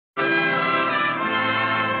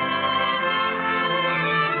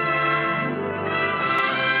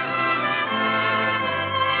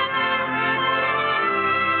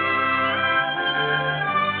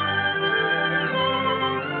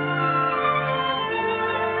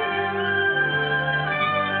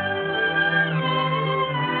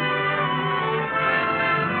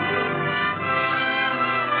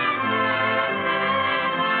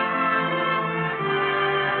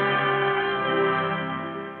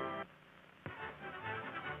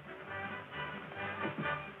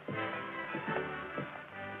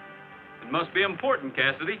It must be important,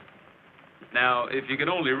 Cassidy. Now, if you can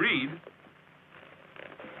only read.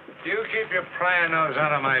 You keep your prying nose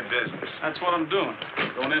out of my business. That's what I'm doing.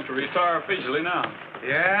 Going in to retire officially now.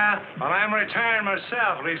 Yeah? Well, I'm retiring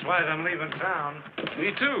myself. Leastwise, I'm leaving town.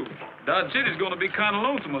 Me too. Dodge City's going to be kind of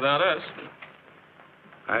lonesome without us.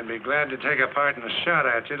 I'd be glad to take a part in a shot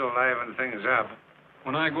at you to liven things up.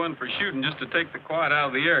 When I go in for shooting just to take the quiet out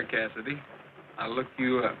of the air, Cassidy, I'll look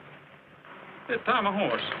you up. Hey, tie my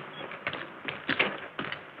horse.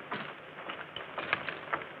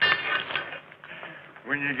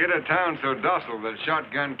 When you get a town so docile that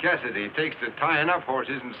Shotgun Cassidy takes to tying up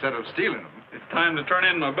horses instead of stealing them. It's time to turn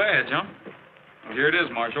in my badge, huh? Well, here it is,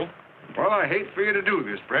 Marshal. Well, I hate for you to do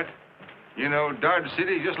this, Brett. You know, Dodge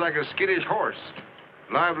City's just like a skittish horse.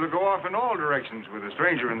 Liable to go off in all directions with a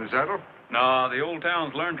stranger in the saddle. No, the old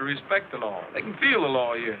town's learned to respect the law. They can feel the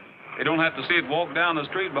law here. They don't have to see it walk down the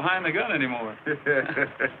street behind the gun anymore.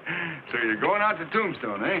 So you're going out to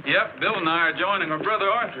Tombstone, eh? Yep, Bill and I are joining our brother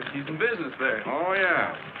Arthur. He's in business there. Oh,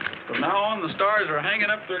 yeah. From now on, the stars are hanging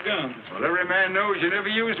up their guns. Well, every man knows you never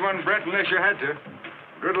used one, Brett, unless you had to.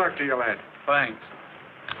 Good luck to you, lad. Thanks.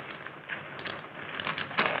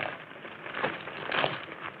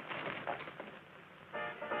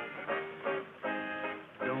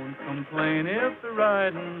 Don't complain if the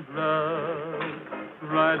riding's rough,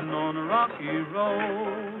 riding on a rocky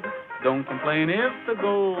road. Don't complain if the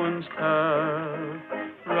going's tough,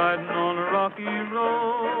 riding on a rocky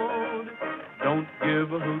road. Don't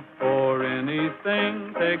give a hoot for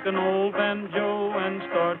anything. Take an old banjo and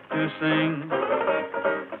start to sing.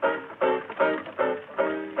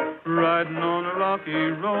 Riding on a rocky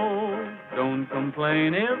road. Don't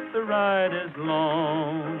complain if the ride is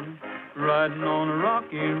long. Riding on a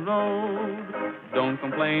rocky road. Don't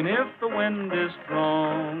complain if the wind is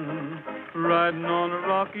strong. Riding on a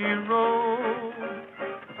rocky road.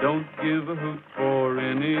 Don't give a hoot for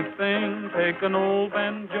anything. Take an old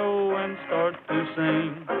banjo and start to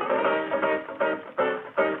sing.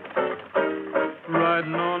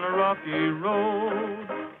 Riding on a rocky road.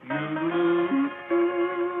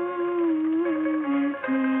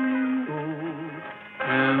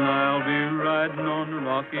 And I'll be riding on a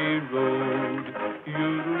rocky road.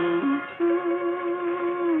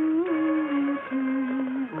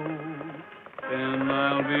 And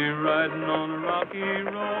I'll be riding on a rocky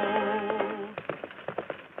road.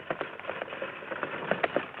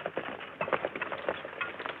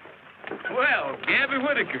 Well, Gabby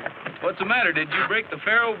Whitaker, what's the matter? Did you break the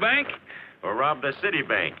Faro Bank? Or rob the city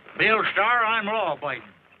bank? Bill Starr, I'm law-abiding.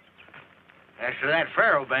 As to that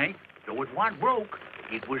Faro Bank, though it wasn't broke,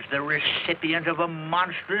 it was the recipient of a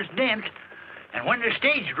monstrous dent. And when the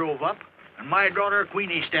stage drove up, and my daughter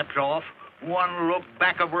Queenie steps off, one look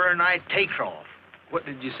back of her and I takes off. What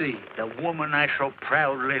did you see? The woman I so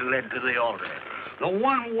proudly led to the altar. The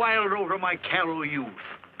one wild over my callow youth,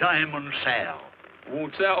 Diamond Sal.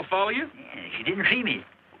 Won't Sal follow you? Yeah, she didn't see me.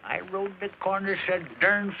 I rode the corner so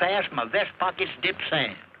darn fast my vest pockets dipped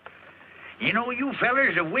sand. You know, you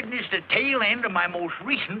fellers have witnessed the tail end of my most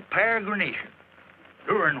recent peregrination,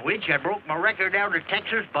 during which I broke my record out of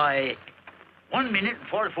Texas by 1 minute and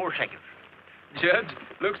 44 seconds. Judge,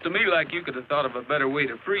 looks to me like you could have thought of a better way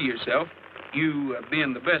to free yourself. You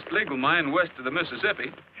being the best legal mind west of the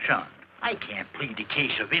Mississippi. Son, I can't plead the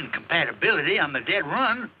case of incompatibility on the dead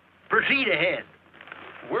run. Proceed ahead.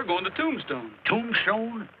 We're going to Tombstone.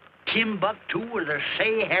 Tombstone, Timbuktu, or the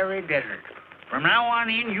Sahara Desert. From now on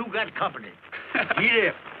in, you got company. Get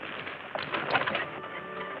up.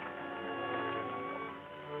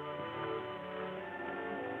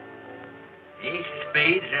 Ace of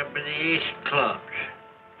spades up with the ace of clubs.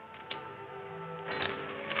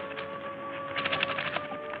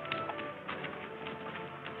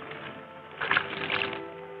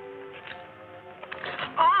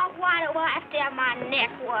 Oh, why do I have to have my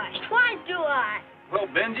neck washed? Why do I? Well,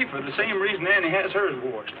 Benji, for the same reason Annie has hers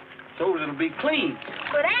washed. So it'll be clean.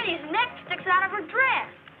 But Annie's neck sticks out of her dress.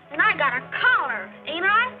 And I got a collar, ain't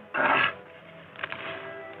I?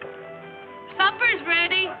 Supper's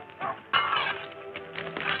ready.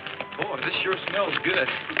 Boy, this sure smells good.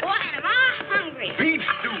 Boy, am I hungry. Beef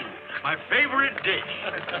stew, my favorite dish.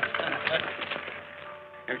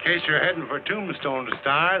 In case you're heading for Tombstone,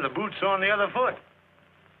 Star, the boot's on the other foot.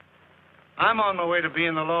 I'm on my way to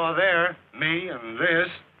being the law there, me and this.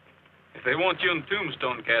 If they want you in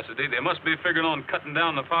Tombstone, Cassidy, they must be figuring on cutting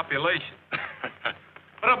down the population.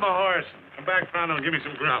 Put up my horse. Come back front and give me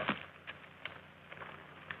some grub.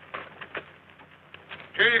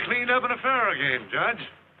 Sure you cleaned up in a faro game, Judge.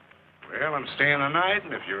 Well, I'm staying the night,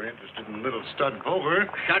 and if you're interested in a little stud poker...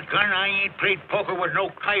 Shotgun, I ain't played poker with no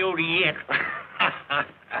coyote yet.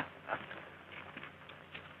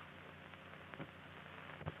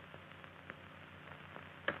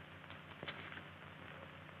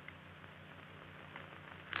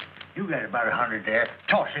 You got about 100 there.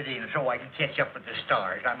 Toss it in so I can catch up with the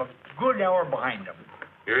stars. I'm a good hour behind them.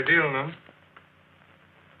 Your deal, then.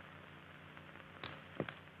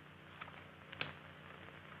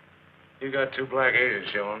 You got 2 black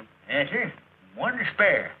 8s showing. Yes, sir. 1 to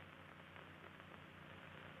spare.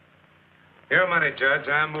 Your money, Judge.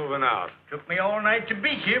 I'm moving out. Took me all night to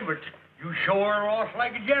beat you, but you sure are off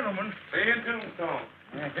like a gentleman. See you in Tombstone.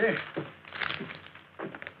 Yes, sir.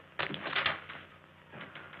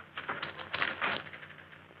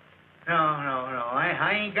 No.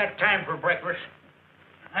 I ain't got time for breakfast.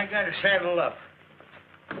 I gotta saddle up.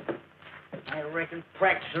 I reckon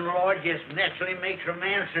practicing law just naturally makes a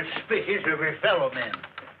man suspicious of his fellow men.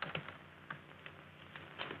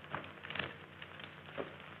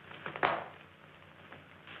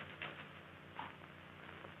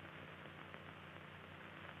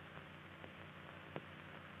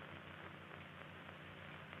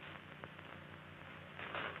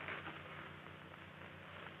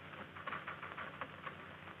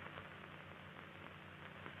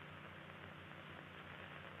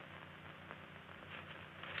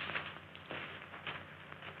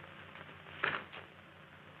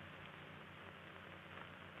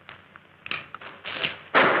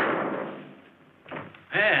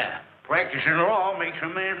 Practicing law makes a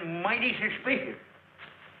man mighty suspicious.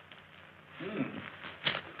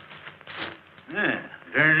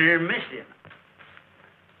 There missed him.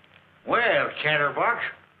 Well, Chatterbox,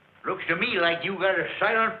 looks to me like you got a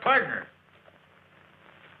silent partner.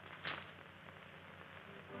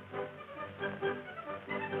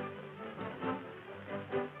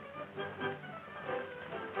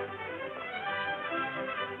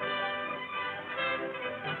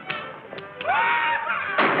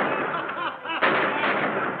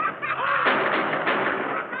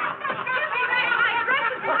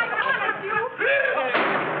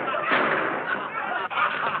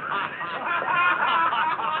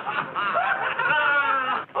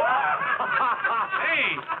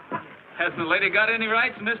 Hasn't the lady got any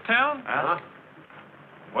rights in this town?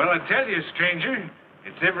 Well, I tell you, stranger,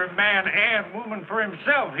 it's every man and woman for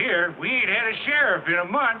himself here. We ain't had a sheriff in a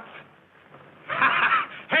month.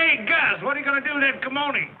 Hey, Gus, what are you going to do with that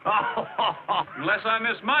kimono? Unless I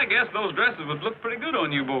miss my guess, those dresses would look pretty good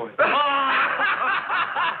on you boys.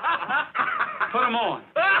 Put 'em on.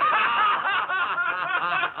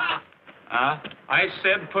 I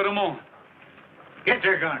said put 'em on. Get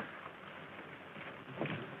your gun.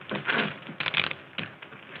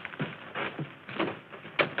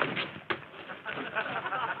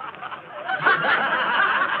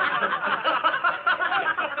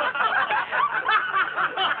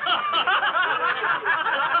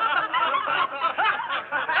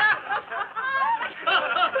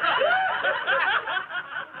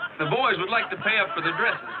 The boys would like to pay up for the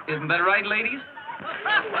dresses. Isn't that right, ladies?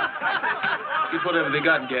 Get whatever they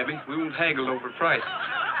got, Gabby. We won't haggle over price.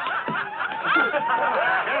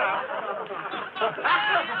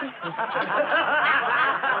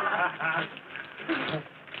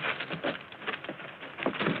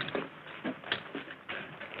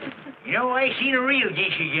 You know, I seen a real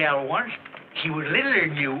geisha gal once. She was littler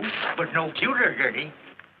than you, but no cuter, Gertie.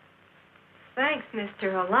 Thanks,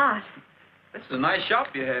 mister, a lot. This is a nice shop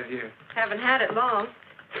you have here. Haven't had it long.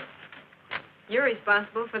 You're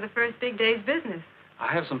responsible for the first big day's business.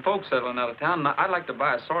 I have some folks settling out of town, and I'd like to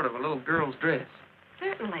buy a sort of a little girl's dress.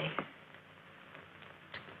 Certainly.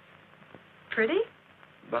 Pretty?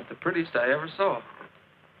 About the prettiest I ever saw.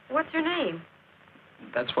 What's her name?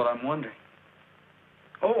 That's what I'm wondering.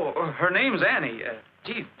 Oh, her name's Annie.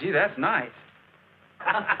 Gee, that's nice.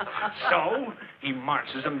 So, he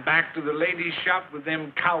marches them back to the ladies' shop with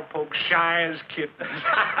them cowpokes shy as kittens.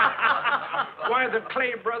 Why, the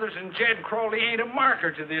Clay brothers and Jed Crawley ain't a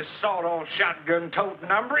marker to this sawed-off shotgun-toting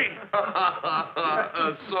number.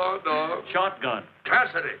 Sawed-off. Shotgun.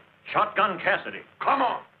 Cassidy. Shotgun Cassidy. Come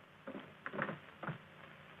on.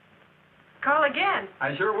 Call again.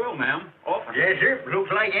 I sure will, ma'am. Often. Yes, sir. Looks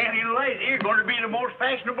like Annie and Liza are going to be the most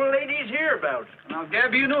fashionable ladies hereabouts. Now,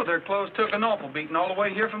 Gabby, you know their clothes took an awful beating all the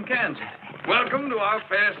way here from Kansas. Welcome to our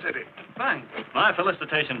fair city. Thanks. My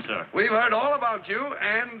felicitations, sir. We've heard all about you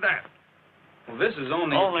and that. Well, this is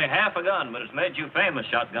only... Only half a gun, but it's made you famous,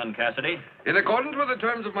 Shotgun Cassidy. In accordance with the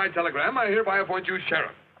terms of my telegram, I hereby appoint you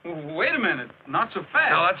sheriff. Wait a minute. Not so fast.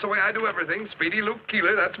 Now, that's the way I do everything. Speedy Luke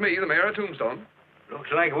Keeler, that's me, the mayor of Tombstone. Looks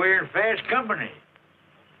like we're in fast company.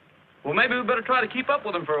 Well, maybe we better try to keep up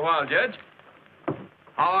with him for a while, Judge.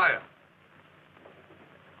 How are you?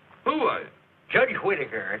 Who are you? Judge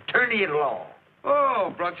Whitaker, attorney at law.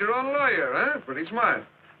 Oh, brought your own lawyer, huh? Pretty smart.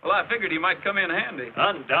 Well, I figured he might come in handy.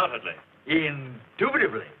 Undoubtedly.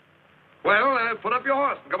 Indubitably. Well, put up your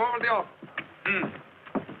horse and come over to the office.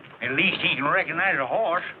 At least he can recognize a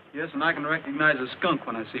horse. Yes, and I can recognize a skunk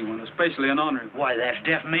when I see one, especially an ornery one. Why, that's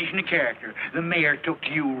defamation of character. The mayor took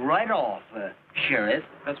to you right off, Sheriff.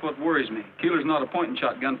 That's what worries me. Keeler's not appointing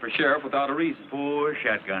Shotgun for sheriff without a reason. Poor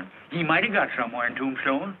Shotgun. He might have got somewhere in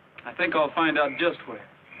Tombstone. I think I'll find out just where.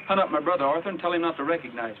 Hunt up my brother Arthur and tell him not to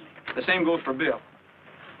recognize me. The same goes for Bill.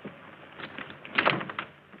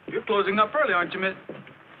 You're closing up early, aren't you, miss?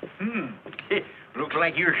 Looks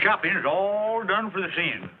like your shopping's all done for the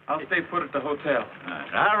season. I'll stay put at the hotel.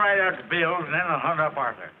 I'll write out the bills, and then I'll hunt up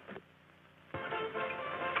Arthur.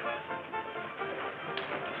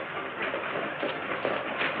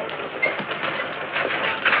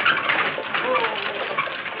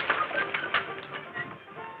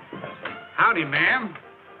 Howdy, ma'am.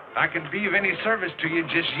 If I can be of any service to you,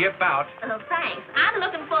 just yip out. Oh, thanks. I'm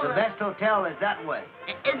looking for The best hotel is that way.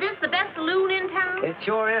 Is this the best saloon in town? It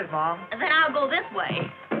sure is, Mom. Then I'll go this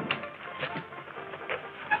way.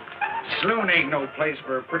 Saloon ain't no place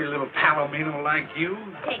for a pretty little palomino like you.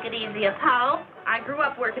 Take it easy, Apollo. I grew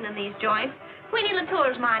up working in these joints. Queenie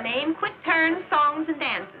Latour's my name. Quick turns, songs, and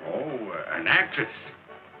dances. Oh, an actress.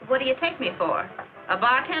 What do you take me for? A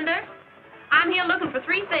bartender? I'm here looking for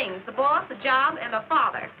three things: the boss, a job, and a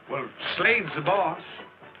father. Well, Slade's the boss.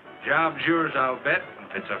 Job's yours, I'll bet.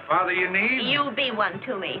 If it's a father you need... You be one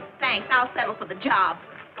to me. Thanks. I'll settle for the job.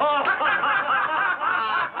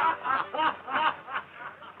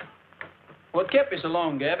 What kept you so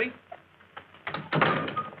long, Gabby?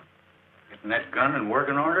 Getting that gun in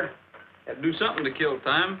working order? Had to do something to kill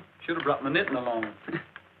time. Should have brought my knitting along.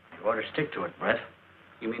 You ought to stick to it, Brett.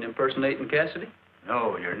 You mean impersonating Cassidy?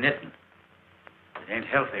 No, you're knitting. It ain't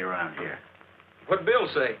healthy around here. What'd Bill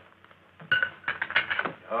say?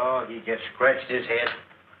 Oh, he just scratched his head,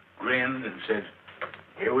 grinned, and said,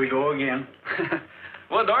 "Here we go again."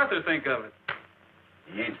 What'd Arthur think of it?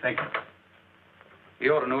 He ain't thinking. He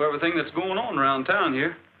ought to know everything that's going on around town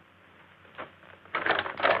here.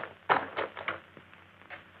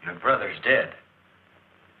 Your brother's dead.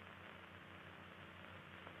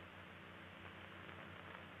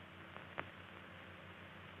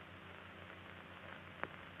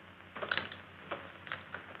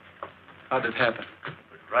 How'd it happen?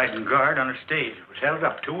 Riding guard on a stage. It was held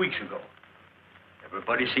up 2 weeks ago.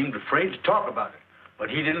 Everybody seemed afraid to talk about it. But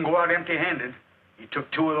he didn't go out empty-handed. He took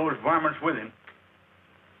 2 of those varmints with him.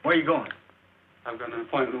 Where are you going? I've got an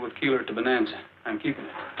appointment with Keeler at the Bonanza. I'm keeping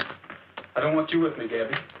it. I don't want you with me,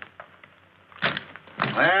 Gabby.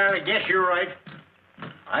 Well, I guess you're right.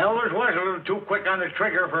 I always was a little too quick on the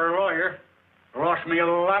trigger for a lawyer. Lost me a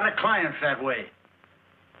lot of clients that way.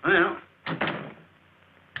 Well,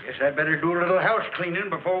 guess I'd better do a little house cleaning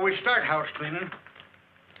before we start house cleaning.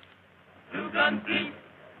 Two-gun Pete,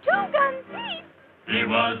 Two-gun Pete. he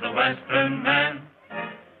was a Western man.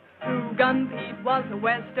 Two-gun Pete was a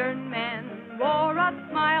Western man, wore a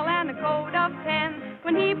smile and a coat of tan.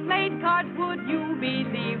 When he played cards, would you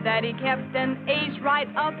believe that he kept an ace right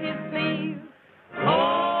up his sleeve?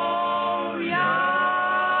 Oh,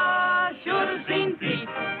 yeah, should have seen Pete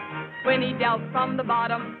when he dealt from the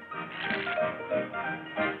bottom.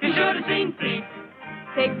 You should have seen Pete.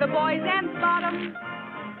 Take the boys and spot 'em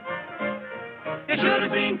You should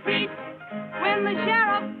have seen Pete. when the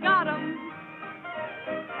sheriff got 'em.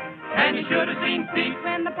 And you should have seen Pete.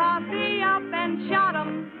 When the posse up and shot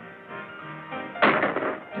 'em.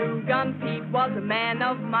 Two-gun Pete was a man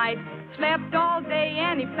of might, slept all day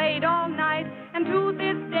and he played all night, and to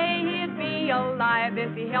this day he'd be alive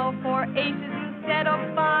if he held 4 aces instead of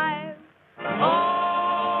 5.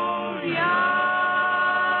 Oh,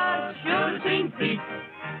 yeah, Should have seen Pete.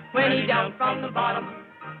 when he dealt from the bottom.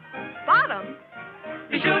 Bottom?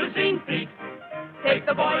 You should have seen Pete. Take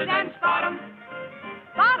the boys and spot 'em.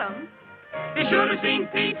 Bottom? You should have seen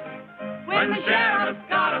Pete. When the sheriff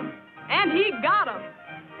got 'em. And he got 'em.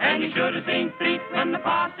 And you should have seen Pete When the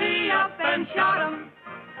posse up and shot 'em.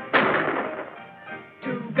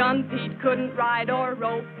 Two-gun Pete couldn't ride or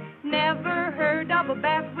rope, never heard of a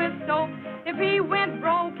bath with soap. If he went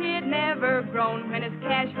broke, he'd never groan. When his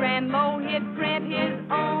cash ran low, he'd print his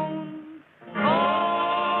own.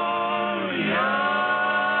 Oh,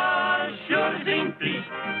 yeah, should have seen Pete.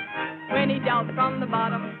 When he dealt from the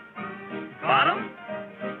bottom. Bottom,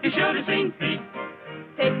 you should have seen Pete.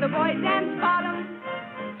 Take the boys and spot 'em.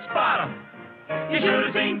 Spot 'em, you should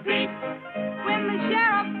have seen Pete. When the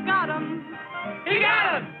sheriff got 'em. He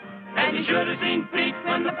got him. And you should have seen Pete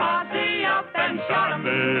when the posse up and shot him.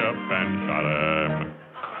 They up and shot him.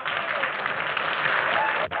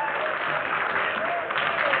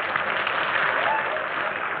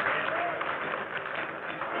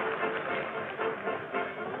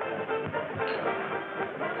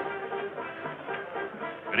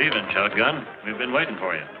 Good evening, Shotgun. We've been waiting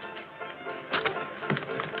for you.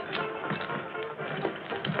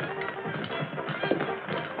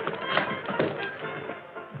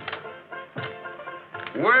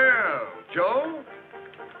 Well, Joe,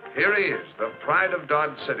 here he is, the pride of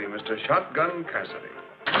Dodge City, Mr. Shotgun Cassidy.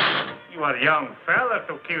 You are a young fella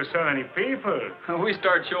to kill so many people. We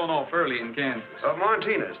start showing off early in Kansas.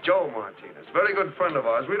 Martinez, Joe Martinez. Very good friend of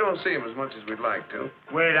ours. We don't see him as much as we'd like to.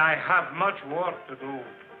 Well, I have much work to do.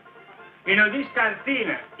 You know, this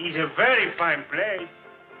cantina is a very fine place.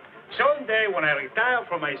 Someday, when I retire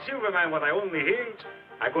from my silver mine, what I own the hills,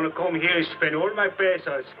 I'm going to come here and spend all my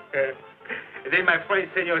pesos. Then my friend,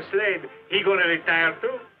 Senor Slade, he going to retire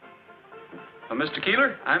too. Mr.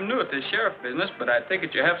 Keeler, I'm new at this sheriff business, but I take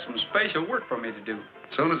it you have some special work for me to do.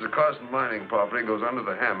 As soon as the Carson mining property goes under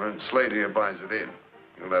the hammer and Slade here buys it in,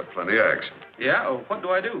 you'll have plenty of action. Yeah? Oh, what do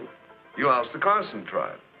I do? You oust the Carson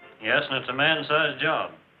tribe. Yes, and it's a man-sized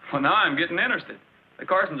job. Well, now I'm getting interested. The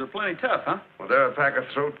Carsons are plenty tough, huh? Well, they're a pack of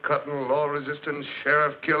throat-cutting, law-resistant,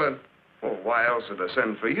 sheriff-killing. Well, why else would they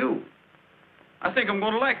send for you? I think I'm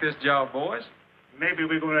going to like this job, boys. Maybe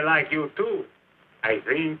we're going to like you too, I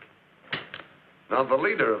think. Now, the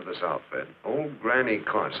leader of this outfit, old Granny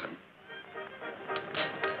Carson.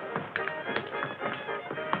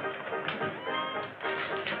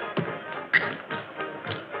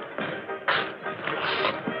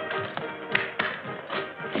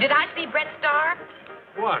 Did I see Brett Starr?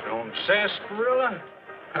 What, on sarsaparilla?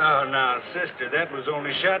 Oh, now, sister, that was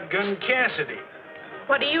only Shotgun Cassidy.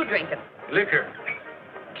 What are you drinking? Liquor.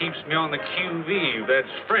 Keeps me on the QV.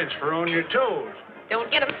 That's French for on your toes. Don't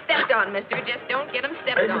get 'em stepped on, mister. Just don't get 'em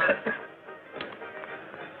stepped on.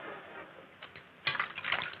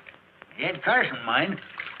 Jed Carson, mine.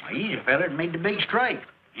 Why, he's a fella that made the big strike.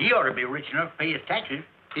 He ought to be rich enough to pay his taxes.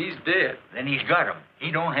 He's dead. Then he's got 'em.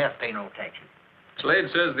 He don't have to pay no taxes. Slade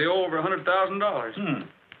says they owe over $100,000.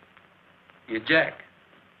 You jack.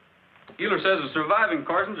 Keeler says the surviving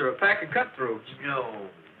Carsons are a pack of cutthroats. No.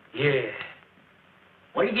 Yeah.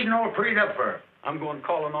 What are you getting all prettied up for? I'm going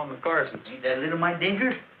calling on the Carsons. Ain't that a little mite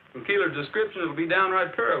dangerous? From Keeler's description, it'll be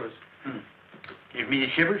downright perilous. Give me the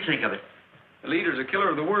shivers, think of it. The leader's a killer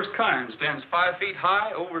of the worst kind. Stands 5 feet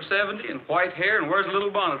high, over 70, and white hair, and wears a little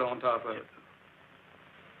bonnet on top of it.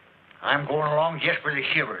 I'm going along just for the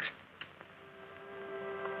shivers.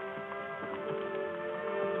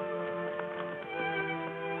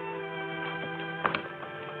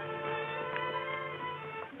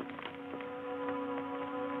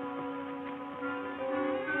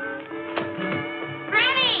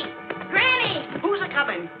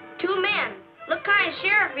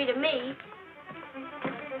 To me.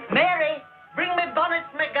 Mary, bring me bonnet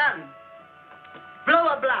and my gun. Blow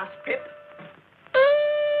a blast, Pip.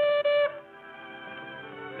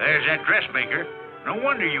 There's that dressmaker. No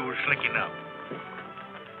wonder you were slicking up.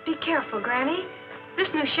 Be careful, Granny. This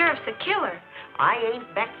new sheriff's a killer. I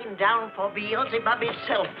ain't backing down for Beelzebub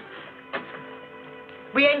himself.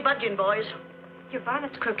 We ain't budging, boys. Your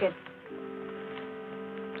bonnet's crooked.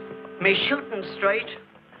 Me shooting straight.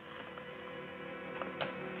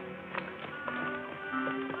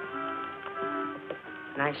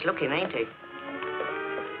 Nice looking, ain't he?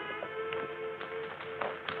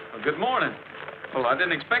 Well, good morning. Well, I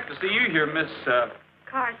didn't expect to see you here, Miss,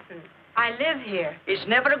 Carson. I live here. It's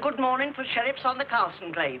never a good morning for sheriffs on the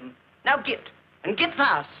Carson claim. Now get, and get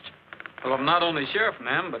fast. Well, I'm not only sheriff,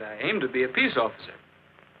 ma'am, but I aim to be a peace officer.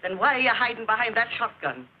 Then why are you hiding behind that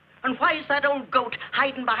shotgun? And why is that old goat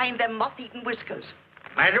hiding behind them moth-eaten whiskers?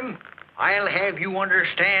 Madam, I'll have you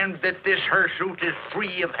understand that this hirsute is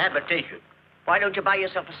free of habitation. Why don't you buy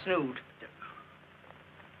yourself a snood?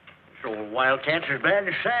 So wildcat's as bad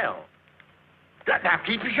as Sal. Now,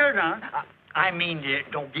 keep your shirt on. I mean,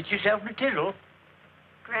 don't get yourself in a tizzle.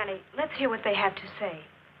 Granny, let's hear what they have to say.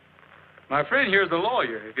 My friend here's the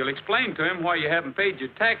lawyer. If you'll explain to him why you haven't paid your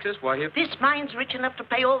taxes, why he'll... This mine's rich enough to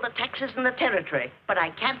pay all the taxes in the territory, but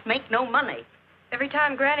I can't make no money. Every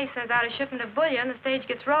time Granny sends out a shipment of bullion, the stage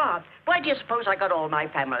gets robbed. Why do you suppose I got all my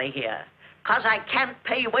family here? 'Cause I can't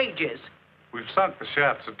pay wages. We've sunk the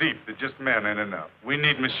shaft so deep that just men ain't enough. We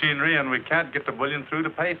need machinery, and we can't get the bullion through to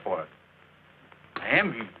pay for it.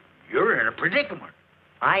 Ma'am, you're in a predicament.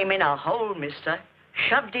 I'm in a hole, mister,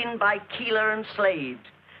 shoved in by Keeler and Slade.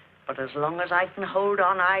 But as long as I can hold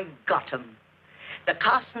on, I got 'em. The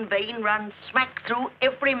Carson vein runs smack through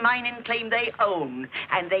every mining claim they own,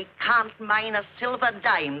 and they can't mine a silver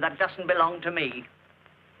dime that doesn't belong to me.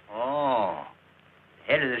 Oh,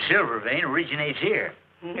 the head of the silver vein originates here.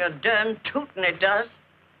 You're darn tootin' it does.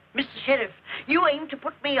 Mr. Sheriff, you aim to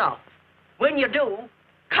put me off. When you do,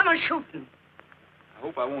 come a shootin'. I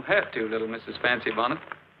hope I won't have to, little Mrs. Fancy Bonnet.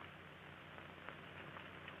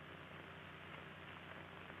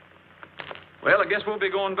 Well, I guess we'll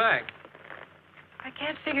be going back. I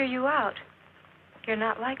can't figure you out. You're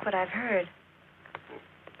not like what I've heard.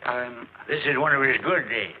 This is one of his good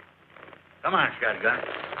days. Come on, Shotgun.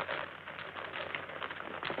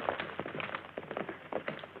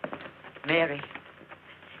 Mary,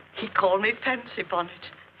 he called me fancy bonnet.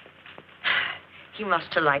 He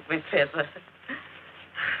must have liked me feather.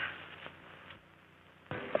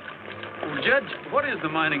 Well, Judge, what is the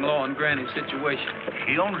mining law in Granny's situation?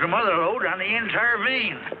 She owns a mother lode on the entire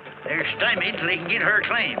vein. They're stymied till they can get her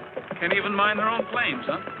claim. Can't even mine their own claims,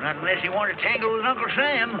 huh? Not unless you want to tangle with Uncle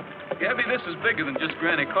Sam. Gabby, this is bigger than just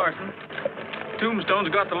Granny Carson. Tombstone's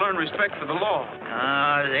got to learn respect for the law.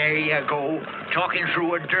 Ah, there you go. Talking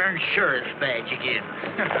through a darn sheriff's badge again.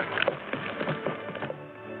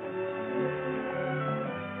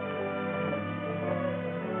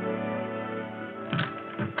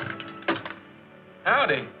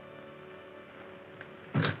 Howdy.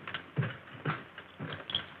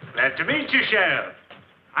 Glad to meet you, Sheriff.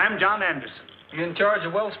 I'm John Anderson. You in charge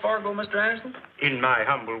of Wells Fargo, Mr. Anderson? In my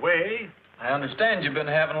humble way. I understand you've been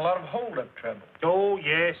having a lot of hold-up trouble. Oh,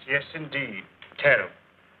 yes, indeed. Terrible.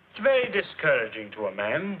 It's very discouraging to a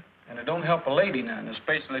man. And it don't help a lady none,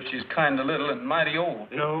 especially if she's kind of little and mighty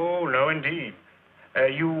old. No, indeed.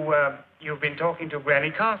 You've been talking to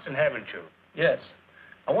Granny Carson, haven't you? Yes.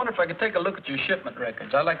 I wonder if I could take a look at your shipment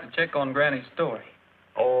records. I'd like to check on Granny's story.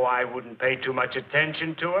 Oh, I wouldn't pay too much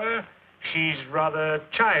attention to her. She's rather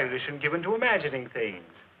childish and given to imagining things.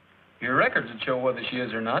 Your records would show whether she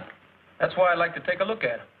is or not. That's why I'd like to take a look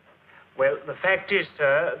at them. Well, the fact is,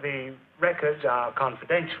 sir, the records are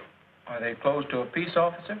confidential. Are they closed to a peace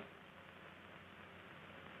officer?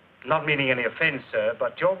 Not meaning any offense, sir,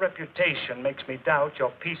 but your reputation makes me doubt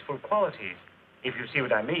your peaceful qualities, if you see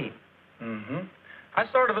what I mean. Mm-hmm. I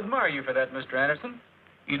sort of admire you for that, Mr. Anderson.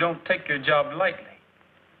 You don't take your job lightly.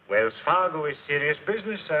 Wells Fargo is serious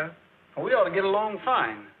business, sir. We ought to get along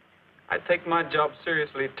fine. I take my job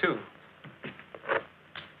seriously, too.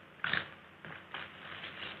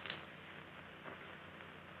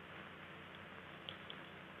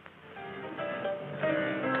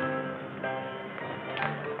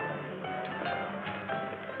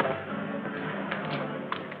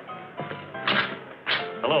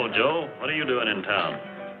 Hello, Joe. What are you doing in town?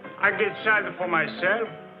 I get excited for myself,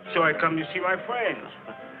 so I come to see my friends.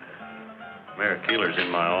 Mayor Keeler's in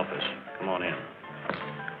my office. Come on in.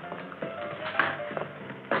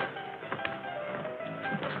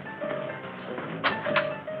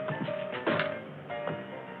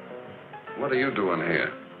 What are you doing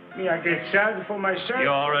here? Me, I get excited for myself. You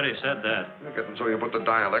already said that. Look at until you put the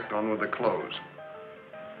dialect on with the clothes.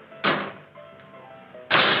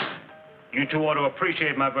 You two ought to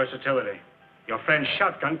appreciate my versatility. Your friend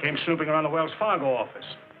Shotgun came snooping around the Wells Fargo office.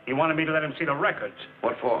 He wanted me to let him see the records.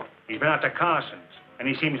 What for? He's been out to Carson's, and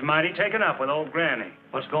he seems mighty taken up with old Granny.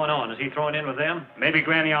 What's going on? Is he throwing in with them? Maybe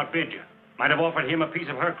Granny outbid you. Might have offered him a piece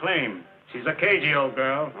of her claim. She's a cagey old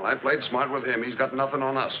girl. Well, I played smart with him. He's got nothing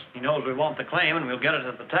on us. He knows we want the claim, and we'll get it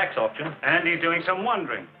at the tax auction. And he's doing some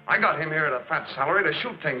wondering. I got him here at a fat salary to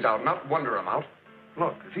shoot things out, not wonder him out.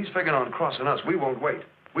 Look, if he's figuring on crossing us, we won't wait.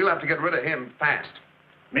 We'll have to get rid of him fast.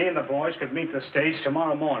 Me and the boys could meet the stage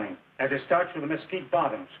tomorrow morning as it starts with the Mesquite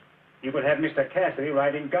Bottoms. You could have Mr. Cassidy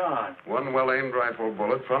riding guard. One well-aimed rifle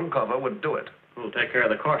bullet from cover would do it. Who'll take care of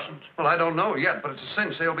the Carsons? Well, I don't know yet, but it's a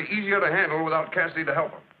cinch. They'll be easier to handle without Cassidy to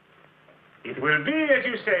help them. It will be as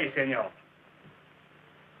you say, senor.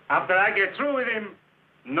 After I get through with him,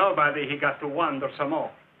 nobody he got to wonder some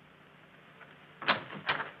more.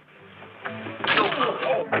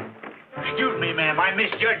 Excuse me, ma'am. I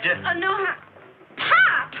misjudged it. No,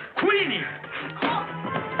 Pop! Queenie!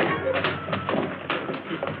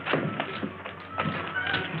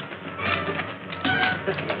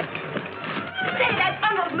 Say, that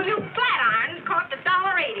bundle of new flat irons cost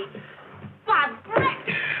 $1.80. Why, Brett!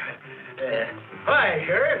 Hi,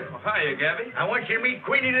 Sheriff. Oh, hiya, Gabby. I want you to meet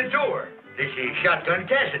Queenie the door. This is Shotgun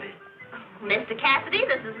Cassidy. Mr. Cassidy,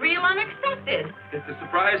 this is real unexpected. It's a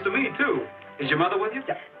surprise to me, too. Is your mother with you?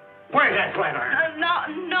 Where's that flat iron?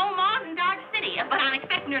 No, Ma's in Dodge City, but I'm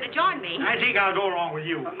expecting her to join me. I think I'll go along with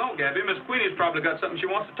you. No, Gabby. Miss Queenie's probably got something she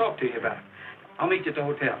wants to talk to you about. I'll meet you at the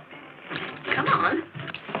hotel. Come on.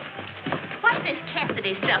 What's this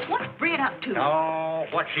Cassidy stuff? What's Brett up to? Oh,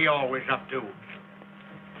 what's he always up to?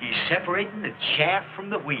 He's separating the chaff from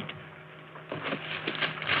the wheat.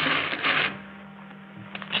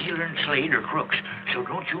 Keeler and Slade are crooks, so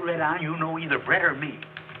don't you let on you know either Brett or me.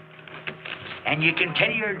 And you can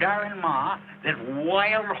tell your darling ma that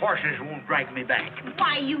wild horses won't drag me back.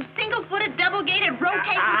 Why, you single-footed, double-gated,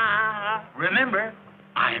 rotating... Remember,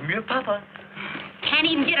 I'm your papa.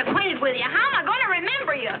 can't even get acquainted with you. How am I going to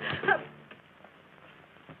remember you?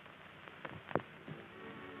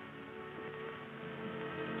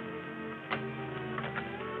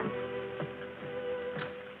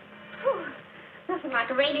 Nothing like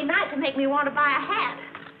a rainy night to make me want to buy a hat.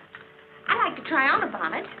 I like to try on a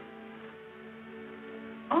bonnet.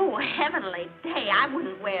 Oh, heavenly day, I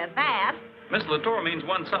wouldn't wear that. Miss Latour means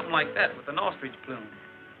one something like that with an ostrich plume.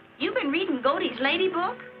 You've been reading Godey's lady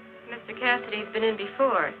book? Mr. Cassidy's been in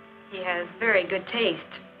before. He has very good taste.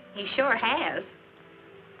 He sure has.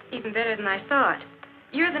 Even better than I thought.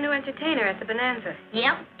 You're the new entertainer at the Bonanza.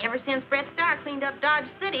 Yep. Ever since Brett Starr cleaned up Dodge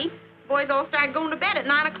City, boys all started going to bed at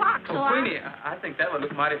 9 o'clock. So Queenie, I think that would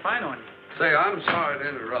look mighty fine on you. Say, I'm sorry to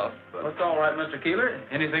interrupt, but... What's all right, Mr. Keeler?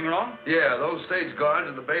 Anything wrong? Yeah, those stage guards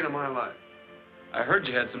are the bane of my life. I heard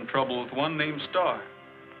you had some trouble with one named Starr.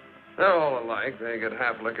 They're all alike. They get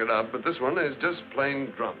half liquored up, but this one is just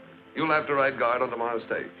plain drunk. You'll have to ride guard on tomorrow's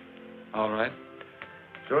stage. All right.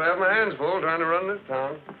 Sure have my hands full trying to run this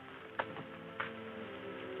town.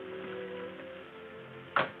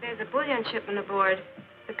 There's a bullion shipment aboard.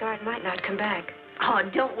 The guard might not come back. Oh,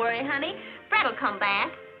 don't worry, honey. Brett'll come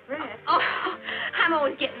back. Brett? Oh, I'm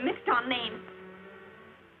always getting mixed on names.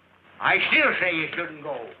 I still say you shouldn't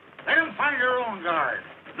go. Let them find their own guard.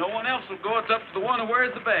 No one else will go. It's up to the one who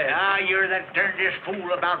wears the badge. Ah, you're that darndest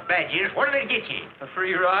fool about badges. What do they get you? A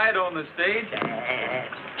free ride on the stage?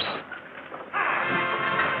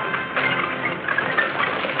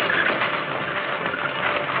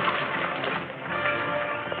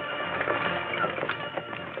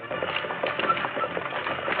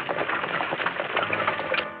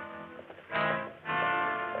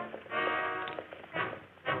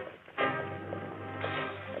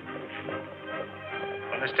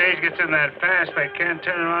 When the stage gets in that fast, they can't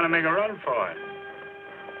turn around and make a run for it.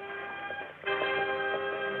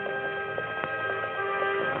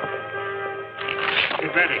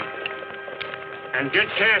 Get ready. And get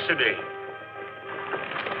Cassidy.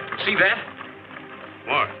 See that?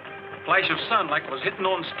 What? Flash of sun like it was hitting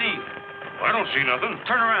on Steve. Well, I don't see nothing.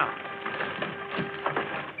 Turn around.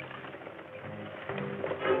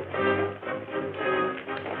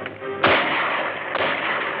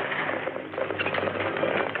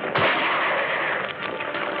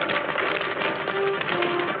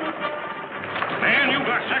 Man, you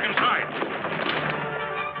got second sight.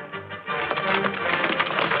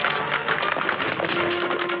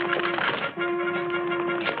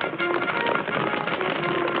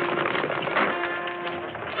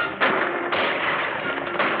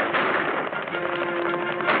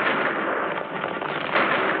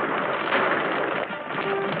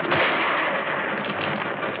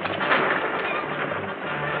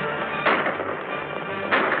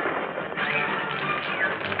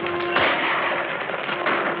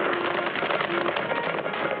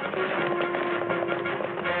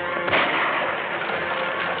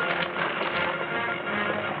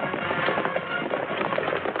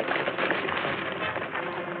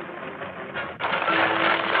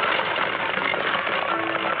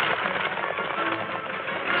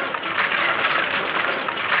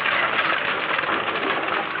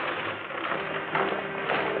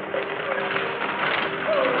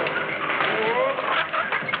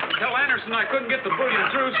 I couldn't get the bullion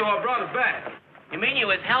through, so I brought it back. You mean you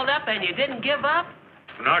was held up and you didn't give up?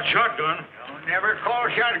 Not shotgun. Don't never call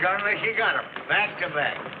shotgun unless you got 'em. Back to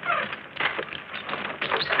back.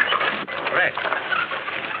 Brett,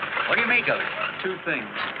 what do you make of it? Two things.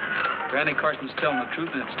 Granny Carson's telling the truth,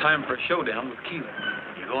 and it's time for a showdown with Keeler.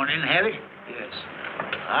 You going in heavy? Yes.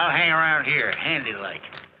 I'll hang around here, handy-like.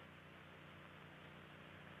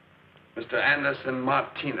 Mr. Anderson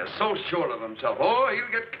Martinez, so sure of himself. Oh,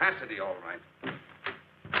 he'll get Cassidy all right.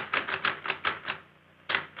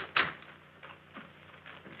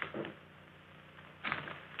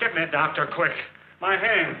 Get me a doctor, quick. My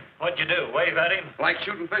hand. What'd you do, wave at him? Like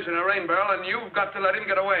shooting fish in a rain barrel, and you've got to let him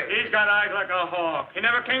get away. He's got eyes like a hawk. He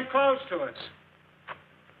never came close to us.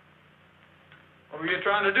 What were you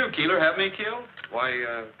trying to do, Keeler? Have me killed?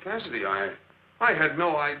 Why, Cassidy, I had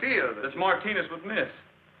no idea that... It's Martinez with Miss.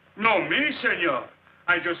 No, me, senor.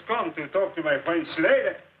 I just come to talk to my friend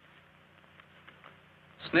Slade.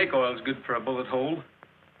 Snake oil's good for a bullet hole,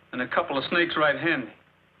 and a couple of snakes right handy.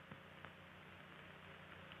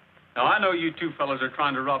 Now, I know you two fellows are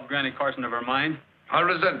trying to rob Granny Carson of her mind. I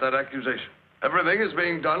resent that accusation. Everything is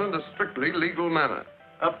being done in a strictly legal manner.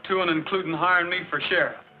 Up to and including hiring me for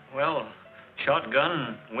sheriff. Well,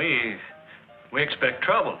 shotgun, we expect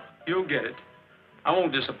trouble. You'll get it. I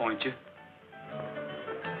won't disappoint you.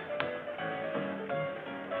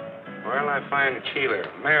 Well, I find Keeler,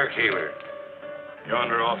 Mayor Keeler.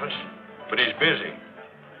 Yonder office, but he's busy.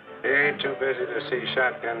 He ain't too busy to see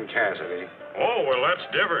Shotgun Cassidy. Oh, well, that's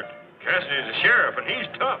different. Cassidy's a sheriff, and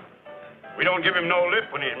he's tough. We don't give him no lip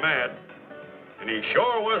when he's mad. And he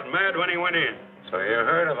sure was mad when he went in. So you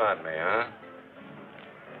heard about me, huh?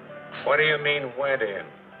 What do you mean, went in?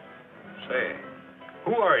 Say,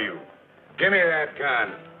 who are you? Give me that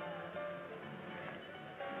gun.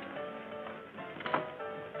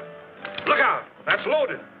 Look out! That's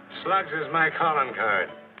loaded. Slugs is my calling card.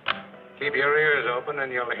 Keep your ears open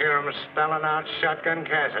and you'll hear 'em spelling out Shotgun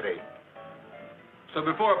Cassidy. So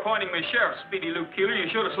before appointing me sheriff, Speedy Luke Keeler, you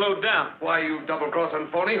should have slowed down. Why, you double-crossing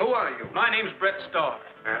phony? Who are you? My name's Brett Starr.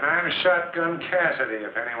 And I'm Shotgun Cassidy,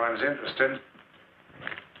 if anyone's interested.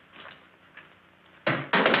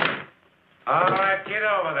 All right, get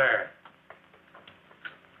over there.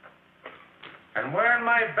 And wearing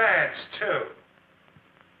my badge, too.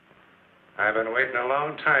 I've been waiting a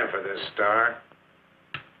long time for this, Starr.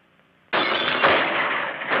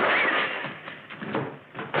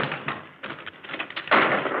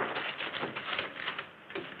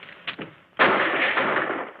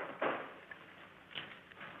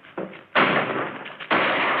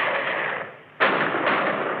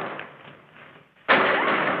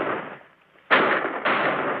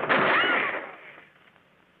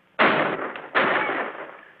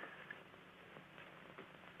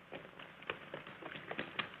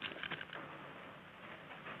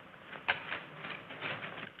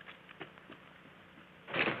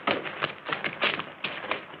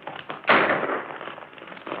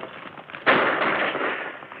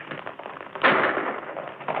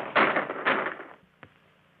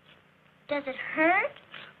 Does it hurt?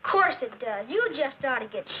 Of course it does. You just ought to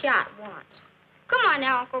get shot once. Come on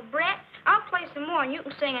now, Uncle Brett. I'll play some more and you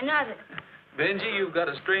can sing another. Benji, you've got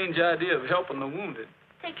a strange idea of helping the wounded.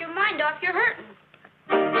 Take your mind off your hurting.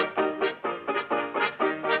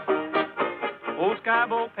 Old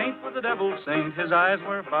Skybolt Paint was a devil saint, his eyes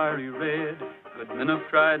were fiery red. Good men have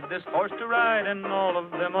tried this horse to ride, and all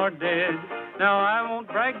of them are dead. Now I won't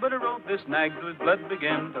brag, but I rode this nag till his blood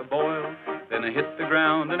began to boil. Then I hit the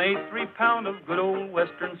ground and ate 3 pound of good old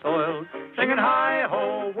western soil. Singing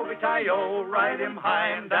hi-ho, whoopee-tie-yo, ride him high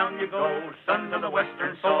and down you go, sons of the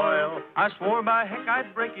western soil. I swore by heck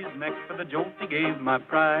I'd break his neck for the jolt he gave my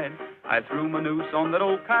pride. I threw my noose on that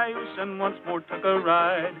old cayuse and once more took a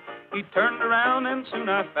ride. He turned around and soon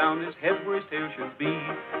I found his head where his tail should be.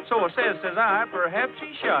 So I says I, perhaps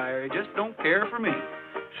he's shy or he just don't care for me.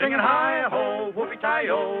 Singing hi-ho,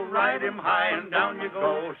 whoopee-tie-yo, ride him high and down you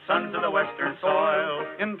go, sons of the western soil.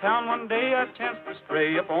 In town one day I chanced to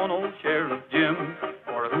stray upon old Sheriff Jim.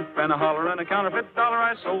 For a hoop and a holler and a counterfeit dollar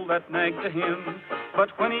I sold that nag to him. But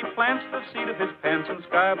when he plants the seat of his pants in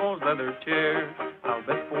Skyball's leather chair, I'll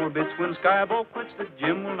bet 4 bits when Skyball quits that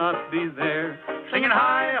Jim will not be there. Singing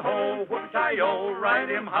hi-ho, whoopee-tie-yo, ride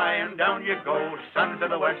him high and down you go, sons of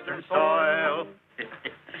the western soil.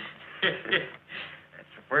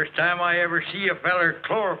 First time I ever see a feller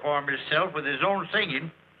chloroform himself with his own singing.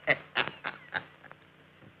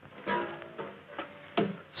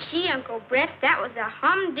 Gee, Uncle Brett, that was a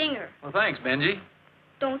humdinger. Well, thanks, Benji.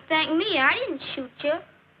 Don't thank me. I didn't shoot you.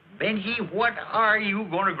 Benji, what are you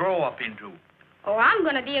going to grow up into? Oh, I'm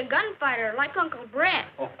going to be a gunfighter like Uncle Brett.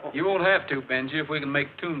 You won't have to, Benji, if we can make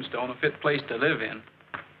Tombstone a fit place to live in.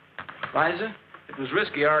 Liza, it was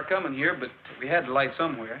risky our coming here, but we had to light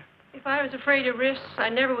somewhere. If I was afraid of risks, I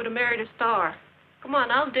never would have married a star. Come on,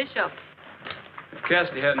 I'll dish up. If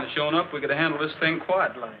Cassidy hadn't shown up, we could have handled this thing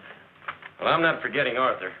quiet-like. Well, I'm not forgetting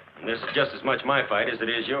Arthur. And this is just as much my fight as it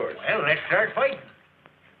is yours. Well, let's start fighting.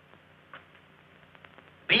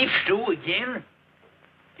 Beef stew again?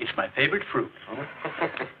 It's my favorite fruit.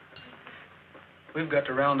 We've got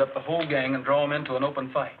to round up the whole gang and draw them into an open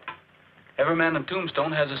fight. Every man in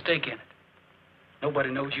Tombstone has a stake in it.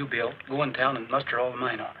 Nobody knows you, Bill. Go in town and muster all the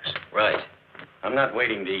mine owners. Right. I'm not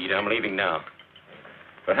waiting to eat. I'm leaving now.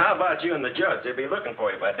 But how about you and the judge? They'll be looking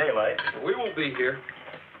for you by daylight. We won't be here.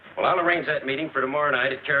 Well, I'll arrange that meeting for tomorrow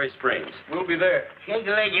night at Cary Springs. We'll be there. Shake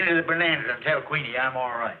a leg into the bananas and tell Queenie I'm all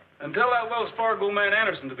right. And tell that Wells Fargo man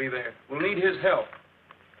Anderson to be there. We'll need his help.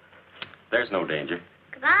 There's no danger.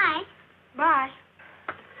 Goodbye. Bye.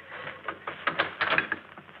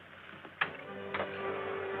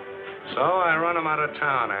 So I run him out of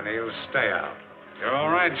town, and he'll stay out. You're all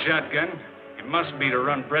right, Shotgun. It must be to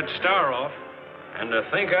run Brett Starr off. And to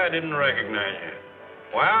think I didn't recognize you.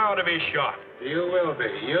 Well, to be shot. You will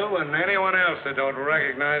be. You and anyone else that don't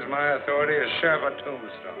recognize my authority as Sheriff of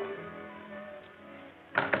Tombstone.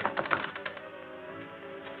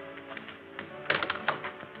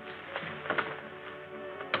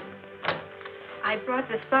 I brought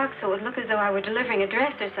this box so it would look as though I were delivering a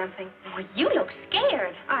dress or something. Well, you look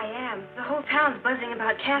scared. I am. The whole town's buzzing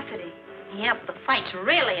about Cassidy. Yep, the fight's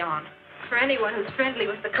really on. For anyone who's friendly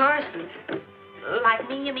with the Carsons. Like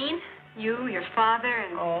me, you mean? You, your father,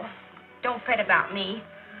 and... Oh, don't fret about me.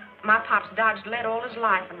 My pop's dodged lead all his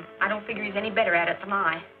life, and I don't figure he's any better at it than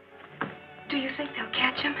I. Do you think they'll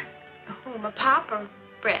catch him? Who, my pop or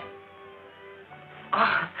Brett?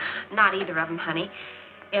 Oh, not either of them, honey.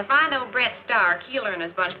 If I know Brett Starr, Keeler and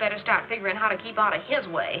his bunch better start figuring how to keep out of his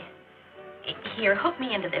way. Here, hook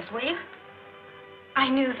me into this, will you? I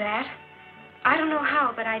knew that. I don't know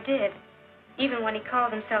how, but I did. Even when he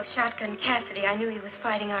called himself Shotgun Cassidy, I knew he was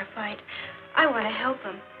fighting our fight. I want to help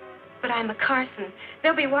him. But I'm a Carson.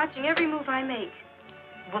 They'll be watching every move I make.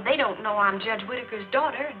 Well, they don't know I'm Judge Whitaker's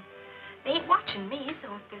daughter, and they ain't watching me,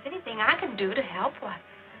 so if there's anything I can do to help, why...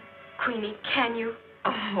 Queenie, can you?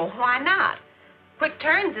 Oh, well, why not? Quick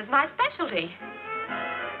turns is my specialty.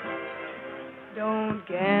 Don't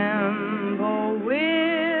gamble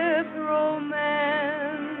with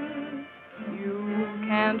romance. You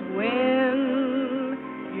can't win,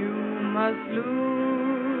 you must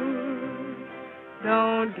lose.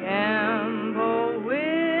 Don't gamble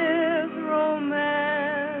with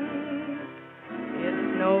romance. It's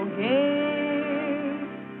no game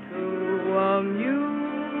to amuse.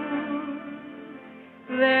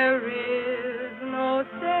 There is no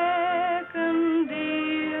second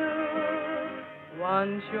deal.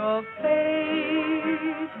 Once your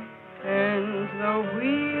fate turns the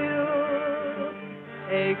wheel,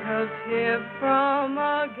 take a tip from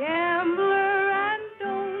a gambler and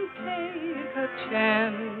don't take a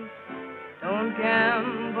chance. Don't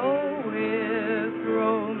gamble with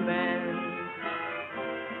romance.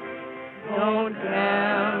 Don't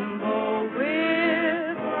gamble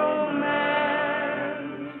with romance.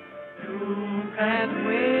 You can't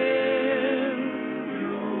win,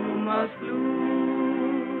 you must lose.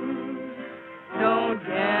 Don't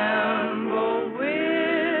gamble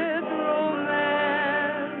with romance.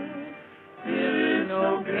 It's no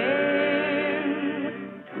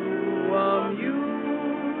game to amuse.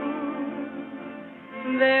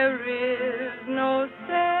 There is no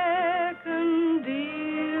second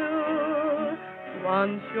deal.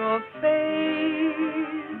 Once your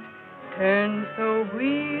fate turns the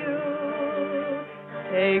wheel,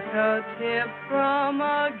 take a tip from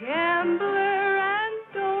a gambler and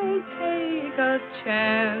don't take a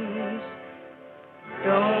chance.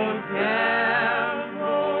 Don't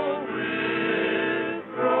gamble with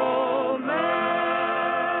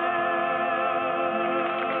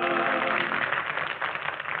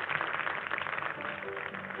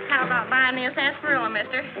How about buying me a sarsaparilla,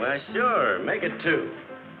 mister? Why, sure. Make it 2.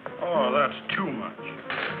 Oh, that's too much.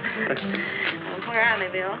 Where are they,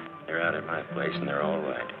 Bill? They're out at my place, and they're all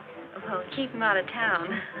right. Well, keep him out of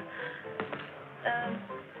town.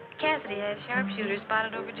 Cassidy has sharpshooters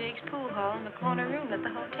spotted over Jake's pool hall in the corner room at the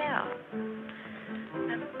hotel.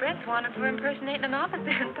 Brett's wanted for impersonating an officer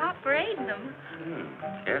and Pop parading them.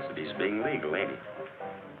 Cassidy's being legal, ain't he?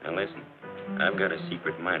 Now, listen. I've got a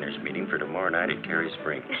secret miners' meeting for tomorrow night at Cary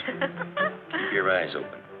Springs. Keep your eyes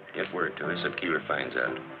open. Get word to us if Keeler finds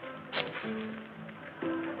out.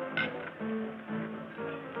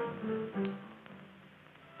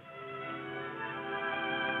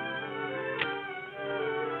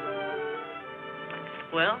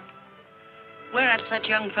 Well, where's that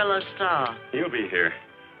young fellow Starr? He'll be here.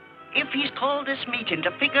 If he's called this meeting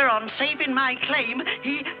to figure on saving my claim,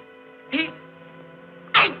 he...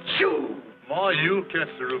 Achoo! Ma, you'll catch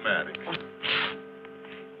the rheumatics.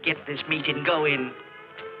 Get this meeting going.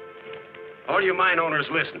 All you mine owners,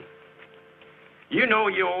 listen. You know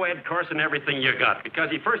you owe Ed Carson everything you got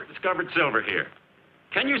because he first discovered silver here.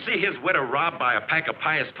 Can you see his widow robbed by a pack of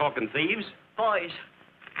pious-talking thieves? Boys,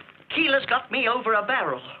 Keeler's got me over a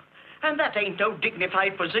barrel. And that ain't no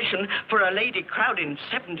dignified position for a lady crowding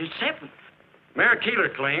 77. Mayor Keeler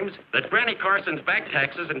claims that Granny Carson's back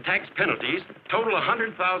taxes and tax penalties total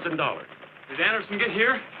 $100,000. Did Anderson get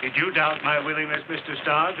here? Did you doubt my willingness, Mr.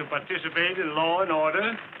 Starr, to participate in law and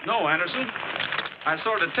order? No, Anderson. I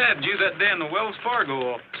sort of tabbed you that day in the Wells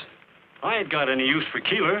Fargo office. I ain't got any use for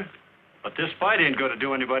Keeler, but this fight ain't going to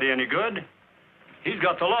do anybody any good. He's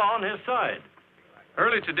got the law on his side.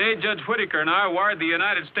 Early today, Judge Whitaker and I wired the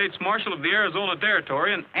United States Marshal of the Arizona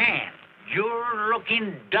Territory and... You're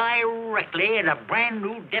looking directly at a brand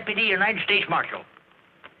new Deputy United States Marshal.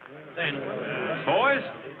 Boys,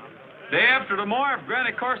 day after tomorrow, if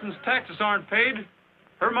Granny Carson's taxes aren't paid,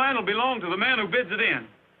 her mine will belong to the man who bids it in.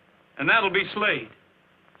 And that'll be Slade.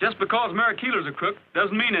 Just because Mayor Keeler's a crook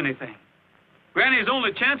doesn't mean anything. Granny's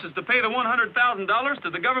only chance is to pay the $100,000 to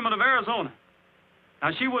the government of Arizona.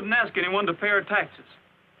 Now, she wouldn't ask anyone to pay her taxes.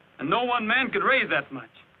 And no one man could raise that much.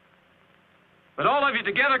 But all of you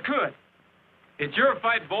together could. It's your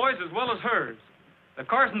fight, boys, as well as hers. The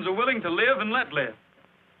Carsons are willing to live and let live.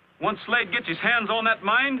 Once Slade gets his hands on that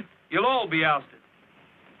mine, you'll all be ousted.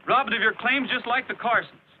 Rob it of your claims just like the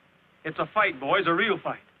Carsons. It's a fight, boys, a real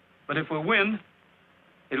fight. But if we win,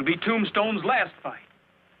 it'll be Tombstone's last fight.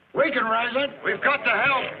 We can raise it. We've got to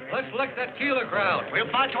help. Let's lick that Keeler crowd.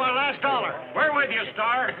 We'll fight to our last dollar. We're with you,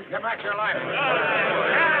 Starr. Get back your life.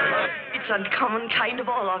 It's uncommon kind of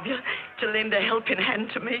all of you to lend a helping hand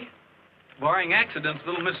to me. Barring accidents,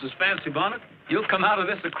 little Mrs. Fancy Bonnet, you'll come out of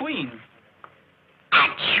this a queen.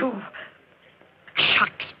 Achoo!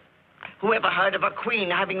 Shucks. Whoever heard of a queen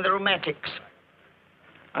having the rheumatics?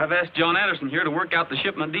 I've asked John Anderson here to work out the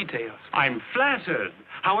shipment details. I'm flattered.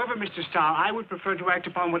 However, Mr. Starr, I would prefer to act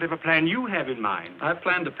upon whatever plan you have in mind. I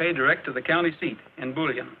plan to pay direct to the county seat in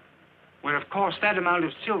bullion. Well, of course, that amount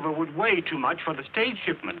of silver would weigh too much for the stage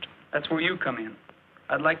shipment. That's where you come in.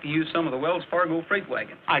 I'd like to use some of the Wells Fargo freight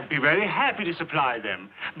wagons. I'd be very happy to supply them,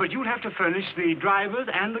 but you'd have to furnish the drivers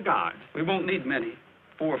and the guards. We won't need many.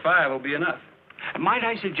 4 or 5 will be enough. Might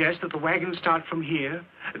I suggest that the wagons start from here?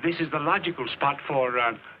 This is the logical spot for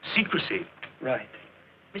secrecy. Right.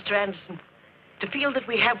 Mr. Anderson, to feel that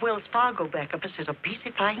we have Wells Fargo back of us is a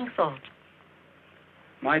peacifying thought.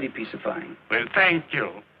 Mighty peacifying. Well, thank you.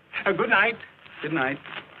 Good night. Good night.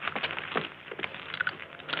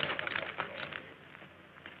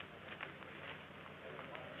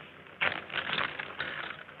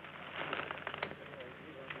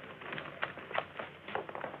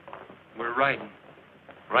 We're riding.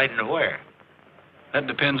 Riding to where? That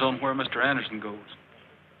depends on where Mr. Anderson goes.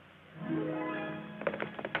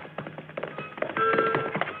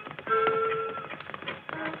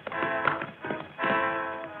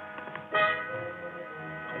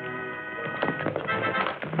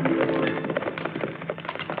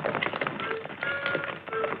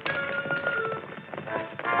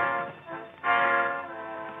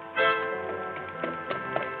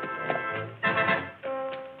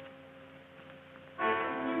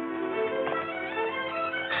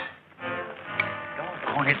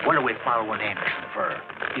 What are we following Anderson for?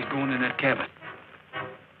 He's going in that cabin.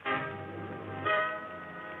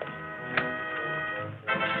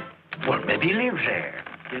 Well, maybe he lives there.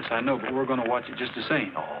 Yes, I know, but we're going to watch it just the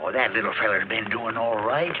same. Oh, that little feller's been doing all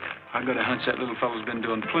right. I got a hunch that little fellow's been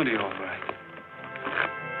doing plenty all right.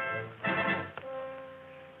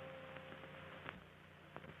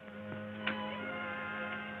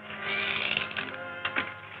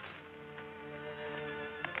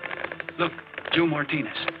 Look, Joe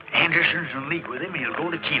Martinez. Anderson's in league with him. He'll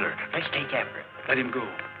go to Keeler. Let's take after him. Let him go.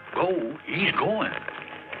 Go? He's going.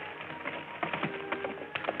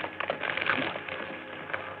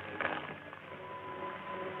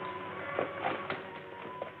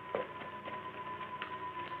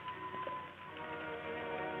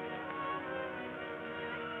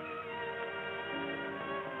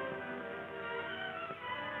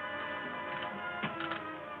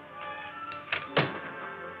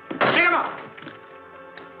 Come on.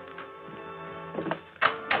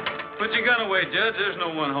 Put your gun away, Judge. There's no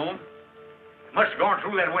one home. Must have gone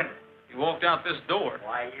through that window. He walked out this door.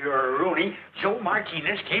 Why, you're a Rooney. Joe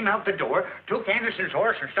Martinez came out the door, took Anderson's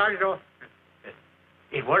horse, and started off.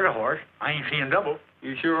 It was a horse. I ain't seeing double.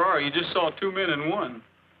 You sure are. You just saw 2 men in one.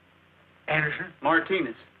 Anderson?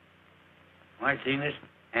 Martinez. Martinez,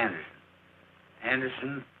 Anderson.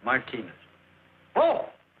 Anderson, Martinez. Oh!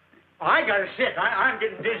 I gotta sit. I'm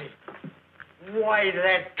getting dizzy. Why,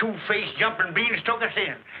 that two-faced jumping beans took us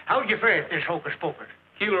in. How'd you fare at this hocus-pocus?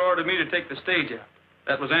 Keeler ordered me to take the stage out.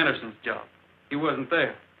 That was Anderson's job. He wasn't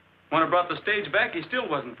there. When I brought the stage back, he still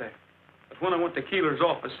wasn't there. But when I went to Keeler's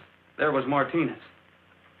office, there was Martinez.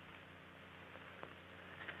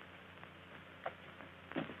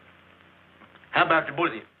 How about the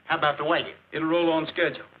bullion? How about the wagon? It'll roll on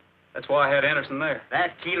schedule. That's why I had Anderson there.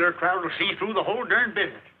 That Keeler crowd will see through the whole darn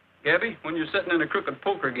business. Gabby, when you're sitting in a crooked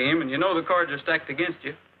poker game and you know the cards are stacked against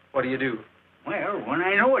you, what do? Well, when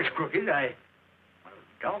I know it's crooked,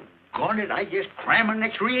 doggone it, I just cram an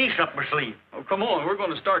extra ace up my sleeve. Oh, come on, we're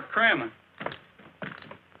going to start cramming.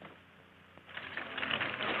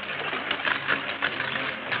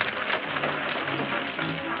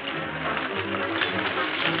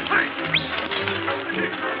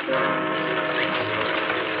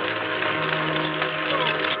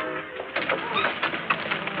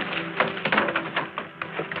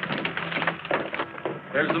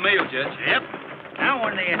 There's the mail, Judge. Yep. Now,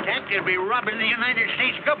 when they attack, they'll be robbing the United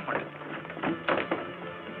States government.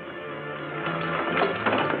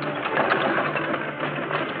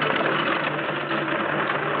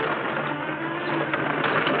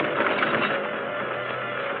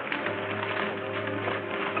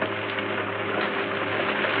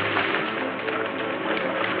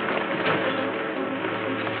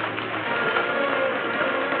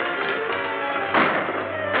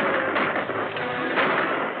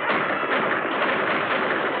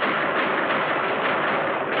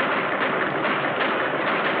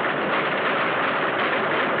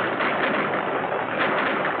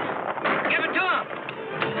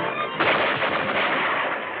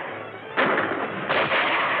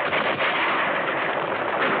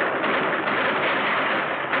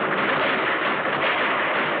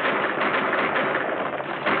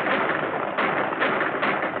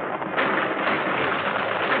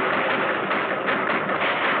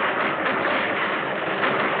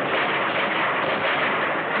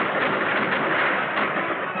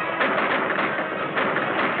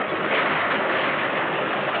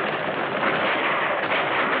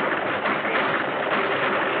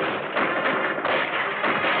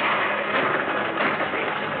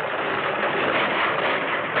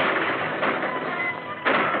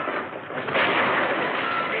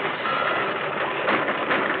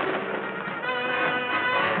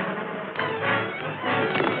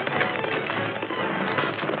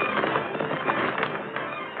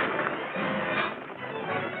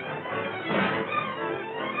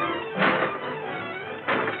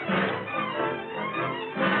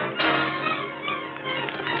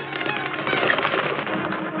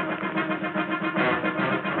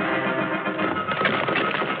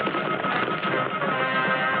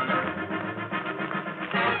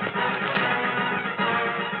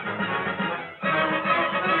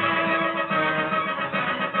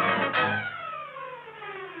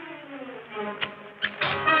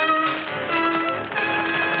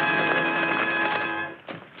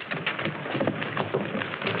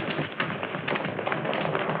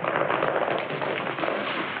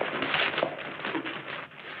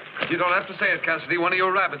 You don't have to say it, Cassidy. One of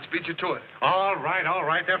your rabbits beat you to it. All right, all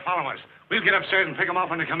right. They're following us. We'll get upstairs and pick them up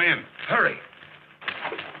when they come in. Hurry.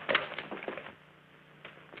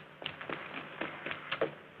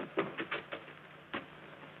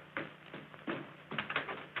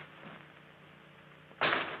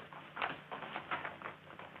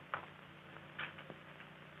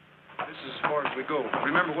 This is as far as we go.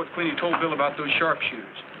 Remember what Queenie told Bill about those sharpshooters.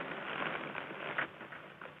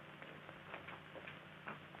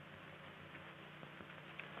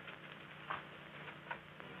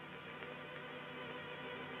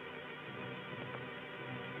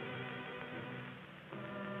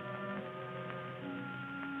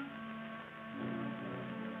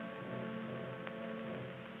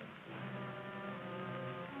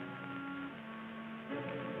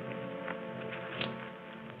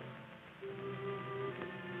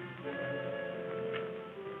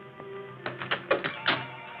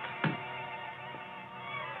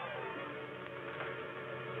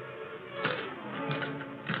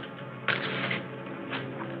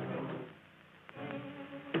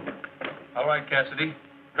 All right, Cassidy.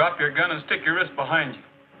 Drop your gun and stick your wrist behind you.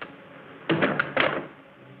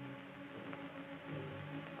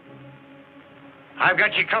 I've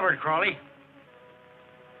got you covered, Crawley.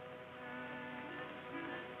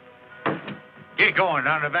 Get going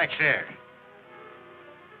down the back stairs.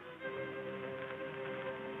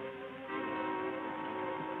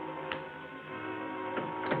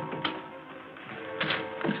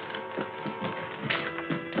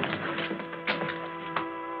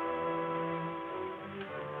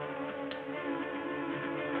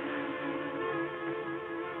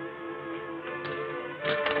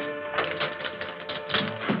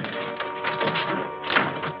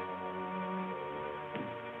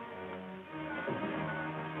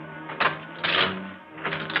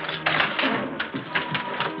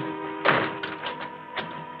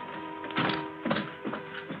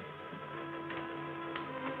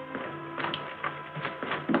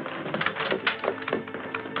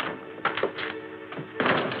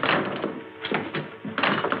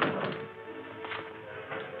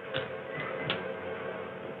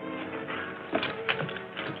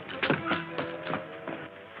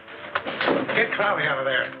 Get Crowley out of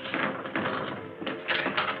there.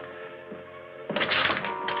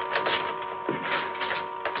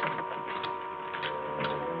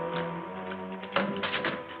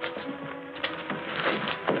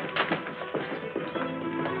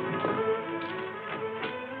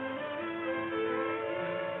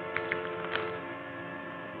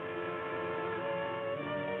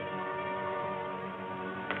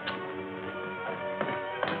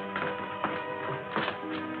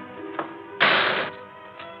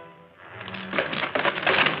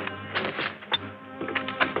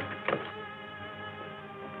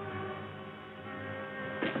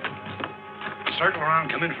 Circle around,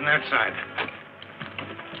 come in from that side.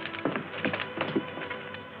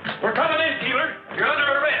 We're coming in, Keeler. You're under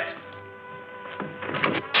arrest.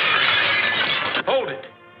 Hold it.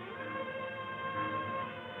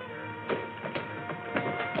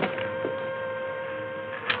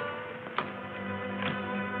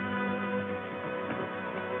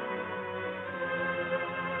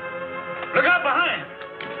 Look out behind.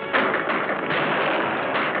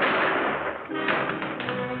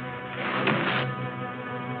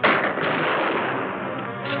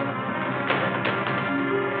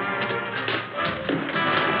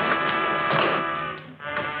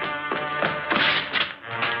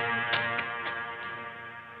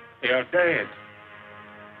 You're dead.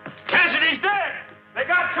 Cassidy's dead! They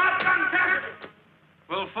got Shotgun Cassidy!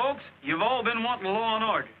 Well, folks, you've all been wanting law and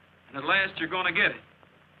order, and at last you're going to get it.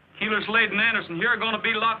 Keeler, Slade, and Anderson here are going to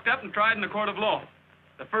be locked up and tried in the court of law.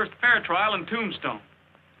 The first fair trial in Tombstone.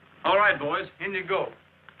 All right, boys, in you go.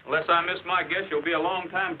 Unless I miss my guess, you'll be a long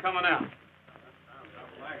time coming out.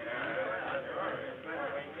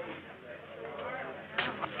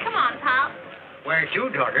 Come on, Pop. Where to,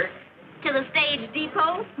 daughter? To the stage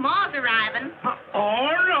depot. Ma's arriving. Oh,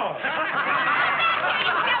 no.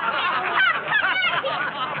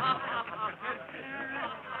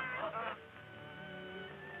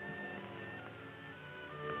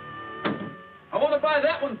 I want to buy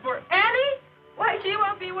that one for... Annie? Why, she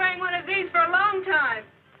won't be wearing one of these for a long time.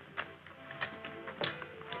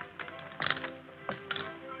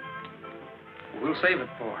 We'll save it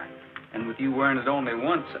for her. And with you wearing it only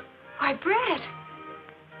once... Why, Brett,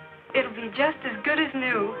 it'll be just as good as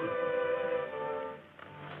new.